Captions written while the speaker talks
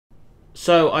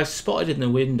So I spotted in the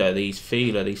window these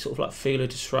sort of like feeler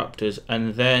disruptors,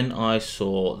 and then I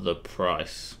saw the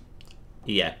price.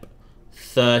 Yep,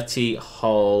 30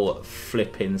 whole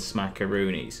flipping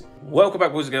smackaroonies. Welcome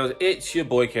back, boys and girls. It's your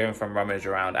boy Kieran from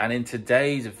RummageAround, and in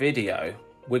today's video,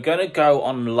 we're gonna go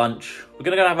on lunch. We're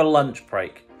gonna go have a lunch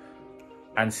break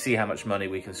and see how much money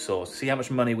we can source, see how much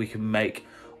money we can make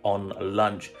on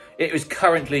lunch. It was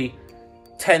currently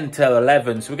 10 till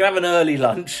 11, so we're gonna have an early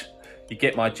lunch. You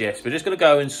get my gist. We're just gonna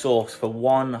go and source for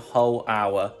 1 whole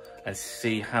hour and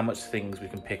see how much things we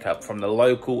can pick up from the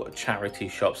local charity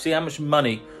shop. See how much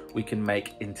money we can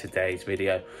make in today's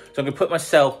video. So I'm gonna put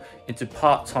myself into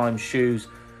part-time shoes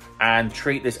and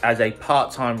treat this as a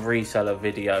part-time reseller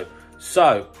video.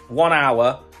 So 1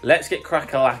 hour, let's get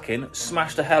crack-a-lacking,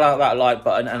 smash the hell out of that like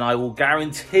button, and I will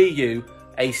guarantee you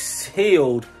a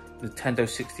sealed Nintendo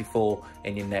 64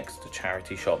 in your next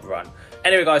charity shop run.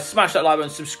 Anyway guys, smash that like button,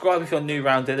 subscribe if you're new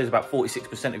around here. There's about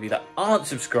 46% of you that aren't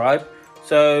subscribed,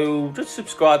 so just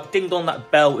subscribe, ding dong that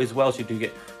bell as well so you do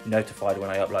get notified when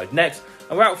I upload next.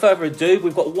 And without further ado,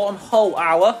 we've got 1 whole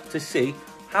hour to see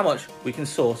how much we can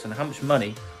source and how much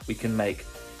money we can make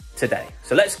today.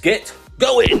 So let's get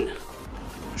going.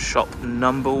 Shop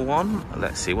number 1.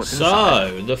 Let's see what's inside.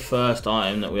 So the first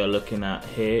item that we are looking at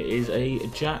here is a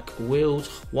Jack Wills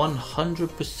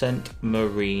 100%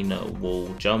 merino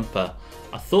wool jumper.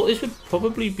 I thought this would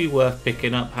probably be worth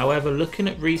picking up. However, looking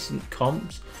at recent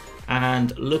comps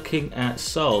and looking at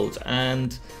solds,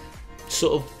 and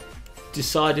sort of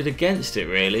decided against it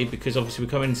really, because obviously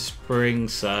we're coming in spring,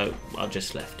 so I've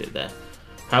just left it there.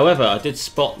 However, I did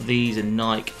spot these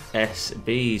Nike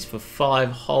SBs for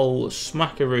 5 whole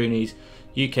smackaroonies,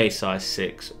 UK size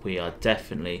 6. We are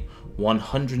definitely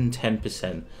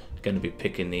 110% going to be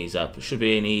picking these up. It should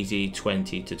be an easy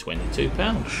 £20 to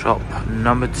 £22. Shop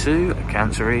number 2,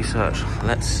 cancer research.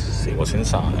 Let's see what's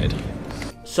inside.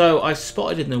 So I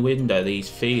spotted in the window these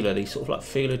sort of like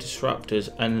feeler disruptors,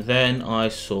 and then I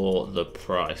saw the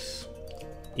price.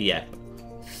 Yep.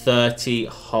 30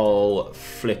 whole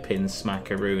flipping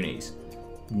smackaroonies.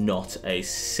 Not a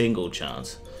single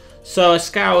chance. So I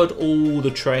scoured all the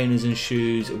trainers and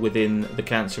shoes within the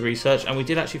cancer research, and we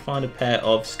did actually find a pair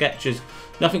of Skechers.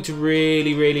 Nothing to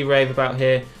really rave about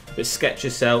here, but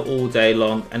Skechers sell all day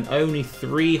long, and only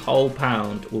 3 whole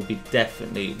pound will be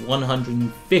definitely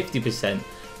 150%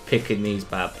 picking these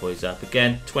bad boys up.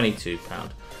 Again, £22.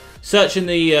 Searching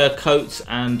the coats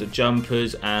and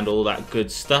jumpers and all that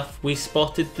good stuff, we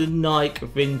spotted the Nike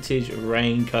vintage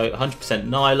raincoat, 100%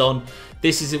 nylon.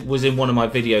 This was in one of my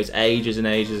videos ages and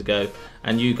ages ago,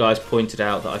 and you guys pointed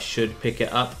out that I should pick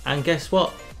it up, and guess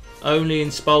what? Only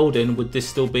in Spalding would this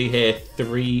still be here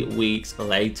 3 weeks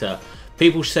later.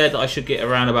 People said that I should get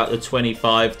around about the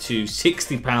 £25 to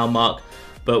 £60 mark,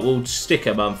 but we'll stick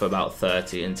a month for about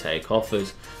 30 and take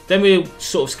offers. Then we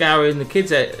sort of scouring the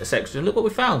kids section, and look what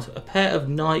we found. A pair of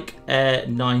Nike Air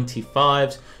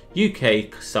 95s,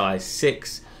 UK size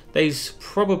 6. These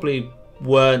probably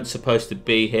weren't supposed to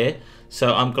be here,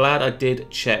 so I'm glad I did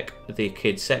check the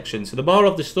kids section. So the moral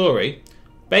of the story,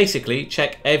 basically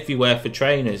check everywhere for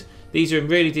trainers. These are in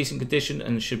really decent condition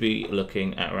and should be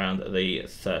looking at around the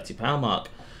 £30 mark.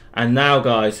 And now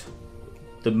guys,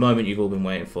 the moment you've all been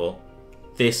waiting for.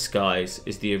 This, guys,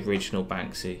 is the original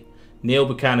Banksy. Neil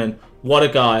Buchanan, what a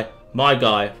guy. My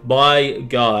guy.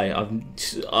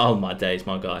 Oh my days,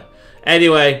 my guy.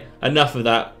 Anyway, enough of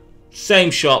that.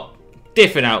 Same shop,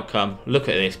 different outcome. Look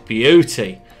at this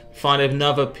beauty. Find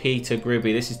another Peter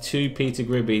Gribby. This is 2 Peter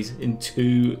Gribbies in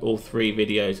 2 or 3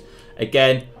 videos.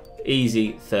 Again,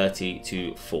 easy £30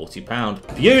 to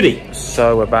 £40. Beauty!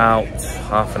 So about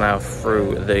half an hour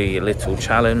through the little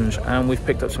challenge, and we've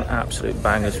picked up some absolute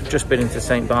bangers. We've just been into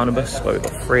St Barnabas where we've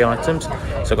got 3 items, so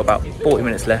I've got about 40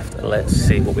 minutes left. Let's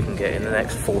see what we can get in the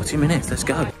next 40 minutes. Let's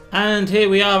go. And here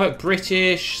we are at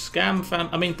British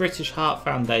Heart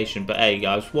Foundation. But hey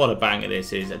guys, what a banger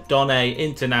this is. A Donne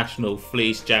International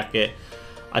fleece jacket.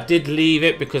 I did leave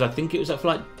it because I think it was up for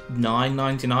like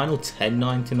 $9.99 or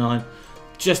 $10.99.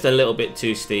 Just a little bit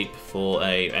too steep for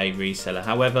a reseller.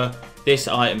 However, this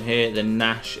item here, the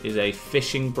Nash, is a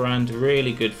fishing brand,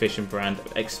 really good fishing brand,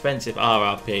 expensive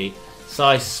RRP,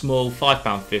 size small,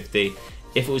 £5.50.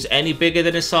 If it was any bigger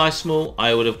than a size small,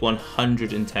 I would have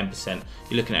 110%.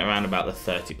 You're looking at around about the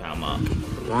 £30 mark.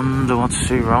 Wonder what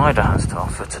Sue Ryder has to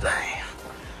offer today.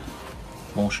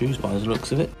 More shoes by the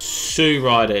looks of it. Sue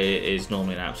Ryder is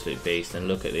normally an absolute beast, and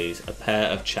look at these, a pair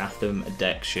of Chatham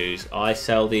deck shoes. I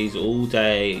sell these all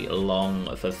day long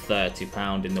for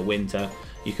 £30 in the winter.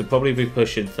 You could probably be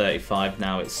pushing 35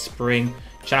 now. It's spring.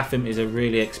 Chatham is a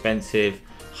really expensive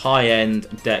high-end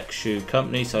deck shoe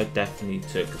company, so I definitely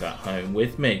took that home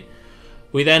with me.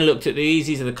 We then looked at these.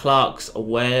 These are the Clark's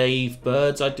Wave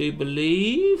Birds, I do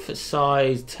believe,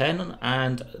 size 10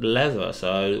 and leather.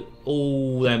 So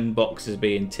all them boxes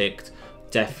being ticked.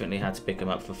 Definitely had to pick them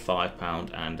up for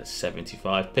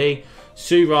 £5.75p.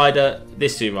 Sue Rider,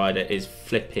 this Sue Rider is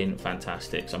flipping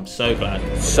fantastic, so I'm so glad.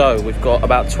 So we've got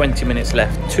about 20 minutes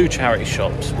left, 2 charity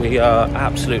shops. We are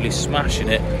absolutely smashing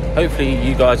it. Hopefully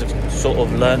you guys have sort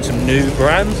of learned some new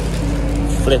brands.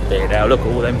 Flip it now, look at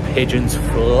all them pigeons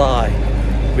fly.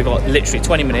 We've got literally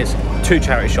 20 minutes, 2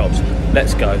 charity shops.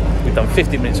 Let's go. We've done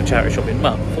 50 minutes of charity shopping,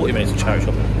 well, 40 minutes of charity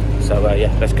shopping. So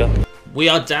yeah, let's go. We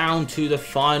are down to the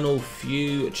final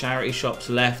few charity shops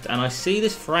left, and I see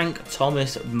this Frank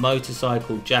Thomas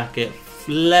motorcycle jacket,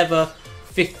 leather,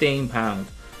 £15.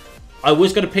 I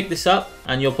was going to pick this up,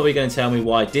 and you're probably going to tell me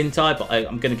why didn't I, but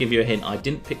I'm going to give you a hint. I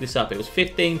didn't pick this up. It was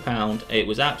 £15. It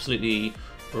was absolutely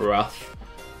rough.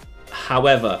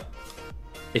 However,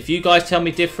 if you guys tell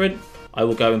me different, I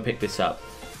will go and pick this up.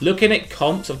 Looking at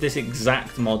comps of this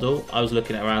exact model, I was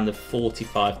looking at around the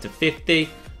 45 to 50.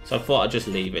 So I thought I'd just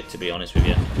leave it, to be honest with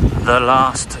you. The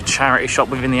last charity shop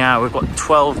within the hour. We've got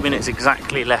 12 minutes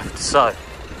exactly left. So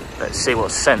let's see what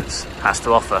Sense has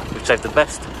to offer. We've saved the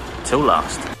best till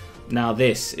last. Now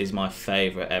this is my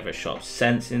favourite ever shop.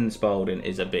 Sense in Spalding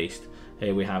is a beast.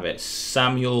 Here we have it.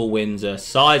 Samuel Windsor,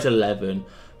 size 11,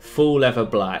 full leather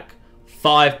black.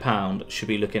 £5. Should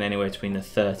be looking anywhere between the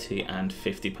 £30 and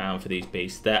 £50 for these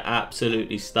beasts. They're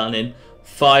absolutely stunning.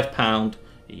 £5.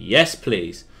 Yes,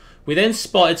 please. We then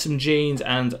spotted some jeans,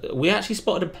 and we actually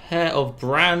spotted a pair of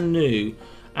brand new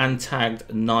and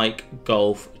tagged Nike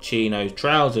Golf Chinos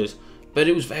trousers, but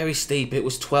it was very steep. It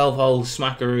was 12 hole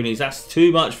smackaroonies. That's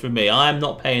too much for me. I am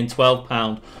not paying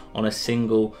 £12 on a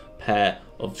single pair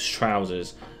of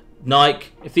trousers. Nike,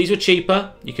 if these were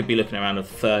cheaper, you could be looking around a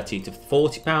 £30 to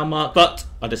 £40 mark, but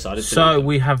I decided to. So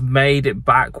we have made it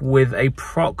back with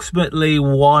approximately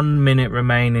 1 minute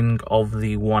remaining of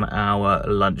the 1 hour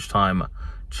lunchtime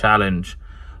challenge.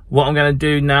 What I'm going to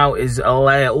do now is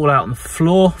lay it all out on the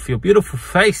floor for your beautiful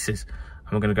faces,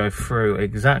 and we're going to go through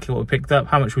exactly what we picked up,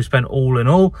 how much we spent all in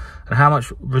all, and how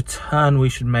much return we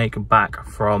should make back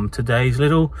from today's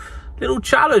little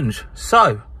challenge.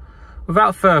 So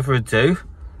without further ado,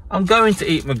 I'm going to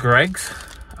eat my Greggs.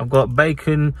 I've got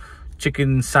bacon,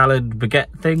 chicken salad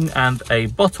baguette thing, and a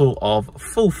bottle of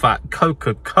full fat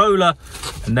Coca-Cola,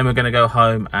 and then we're going to go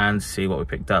home and see what we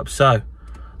picked up. So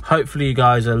hopefully you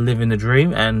guys are living the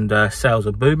dream and sales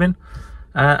are booming.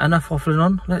 Enough waffling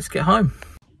on, let's get home.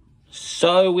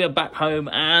 So we are back home,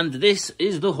 and this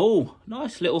is the haul.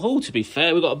 Nice little haul, to be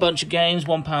fair. We've got a bunch of games,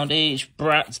 £1 each.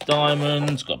 Bratz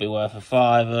Diamonds, got to be worth a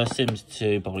 £5. Sims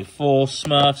 2, probably 4.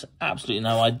 Smurfs, absolutely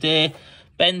no idea.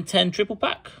 Ben 10 triple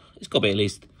pack, it's got to be at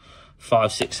least 5,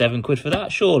 6, 7 quid for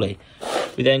that, surely.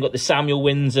 We then got the Samuel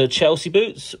Windsor Chelsea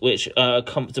boots, which are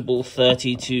comfortable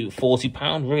 £30 to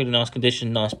 £40. Really nice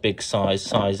condition, nice big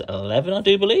size 11, I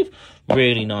do believe.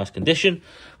 Really nice condition.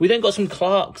 We then got some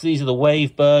Clark's. These are the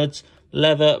Wave Birds,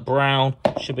 leather, brown.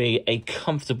 Should be a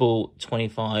comfortable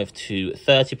 £25 to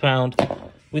 £30.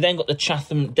 We then got the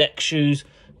Chatham deck shoes,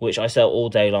 which I sell all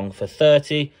day long for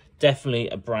 £30. Definitely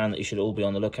a brand that you should all be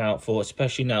on the lookout for,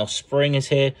 especially now spring is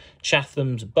here.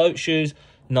 Chatham's boat shoes.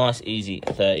 Nice, easy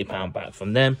 £30 back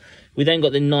from them. We then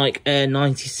got the Nike Air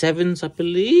 97s, I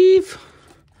believe.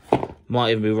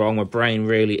 Might even be wrong. My brain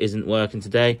really isn't working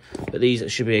today. But these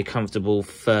should be a comfortable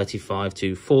 £35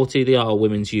 to £40. They are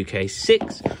women's UK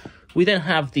 6. We then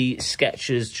have the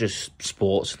Skechers, just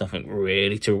sports. Nothing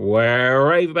really to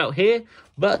rave about here.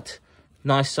 But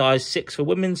nice size 6 for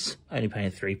women's. Only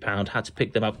paying £3. Had to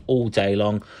pick them up all day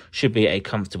long. Should be a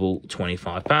comfortable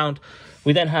 £25.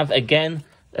 We then have, again,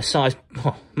 a size,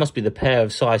 must be the pair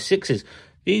of size 6s.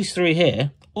 These three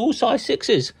here, all size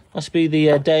 6s. Must be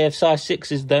the day of size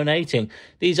 6s donating.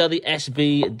 These are the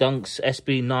SB Dunks,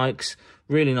 SB Nikes.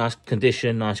 Really nice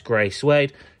condition, nice grey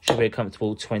suede. Should be a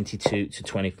comfortable £22 to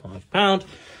 £25.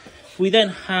 We then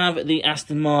have the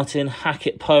Aston Martin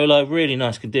Hackett Polo. Really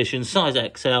nice condition, size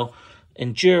XL.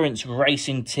 Endurance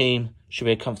Racing Team. Should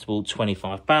be a comfortable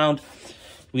 £25.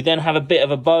 We then have a bit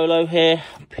of a bolo here,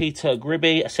 Peter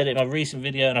Gribby. I said it in my recent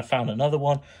video and I found another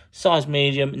one. Size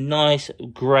medium, nice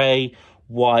grey,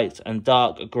 white and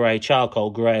dark grey, charcoal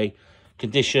grey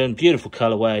condition. Beautiful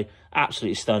colourway,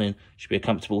 absolutely stunning. Should be a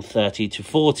comfortable £30 to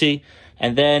 £40.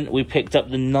 And then we picked up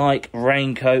the Nike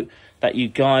raincoat that you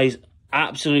guys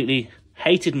absolutely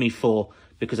hated me for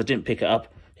because I didn't pick it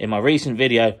up in my recent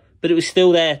video. But it was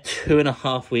still there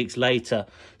 2.5 weeks later.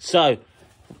 So,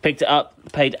 picked it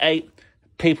up, paid £8.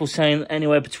 People saying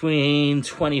anywhere between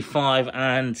 25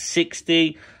 and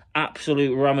 60.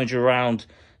 Absolute rummage around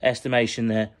estimation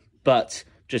there. But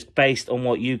just based on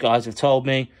what you guys have told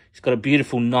me. It's got a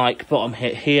beautiful Nike bottom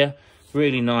hit here.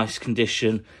 Really nice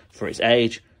condition for its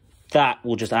age. That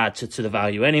will just add to the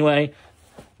value anyway.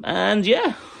 And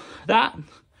yeah, that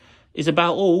is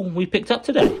about all we picked up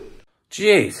today.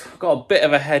 Jeez, got a bit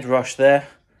of a head rush there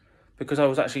because I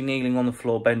was actually kneeling on the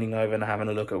floor, bending over and having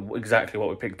a look at exactly what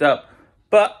we picked up.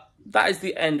 But that is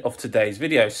the end of today's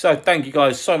video. So thank you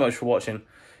guys so much for watching.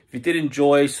 If you did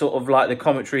enjoy sort of like the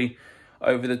commentary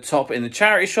over the top in the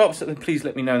charity shops, then please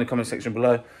let me know in the comment section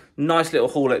below. Nice little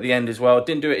haul at the end as well.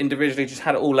 Didn't do it individually, just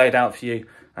had it all laid out for you,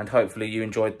 and hopefully you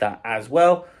enjoyed that as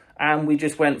well. And we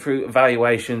just went through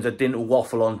evaluations. I didn't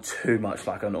waffle on too much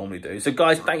like I normally do. So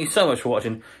guys, thank you so much for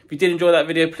watching. If you did enjoy that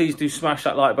video, please do smash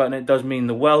that like button. It does mean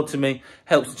the world to me.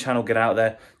 Helps the channel get out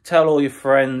there. Tell all your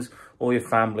friends, all your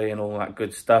family and all that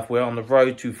good stuff. We're on the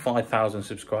road to 5,000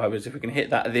 subscribers. If we can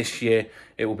hit that this year,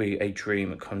 it will be a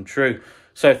dream come true.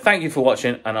 So thank you for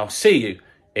watching, and I'll see you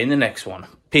in the next one.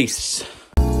 Peace.